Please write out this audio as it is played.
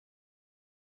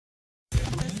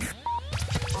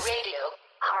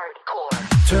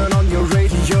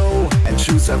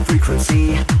choose a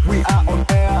frequency. We are on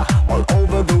air, all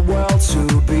over the world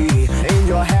to be. In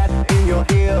your head, in your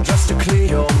ear, just to clear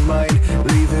your mind.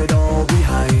 Leave it all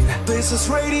behind. This is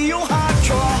Radio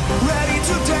Hardcore, ready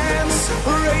to dance.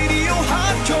 Radio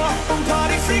Hardcore, on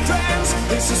party frequency.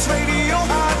 This is Radio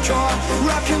Hardcore,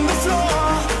 rocking the floor.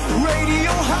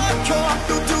 Radio Hardcore,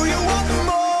 do you want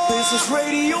more? This is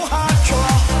Radio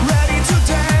Hardcore.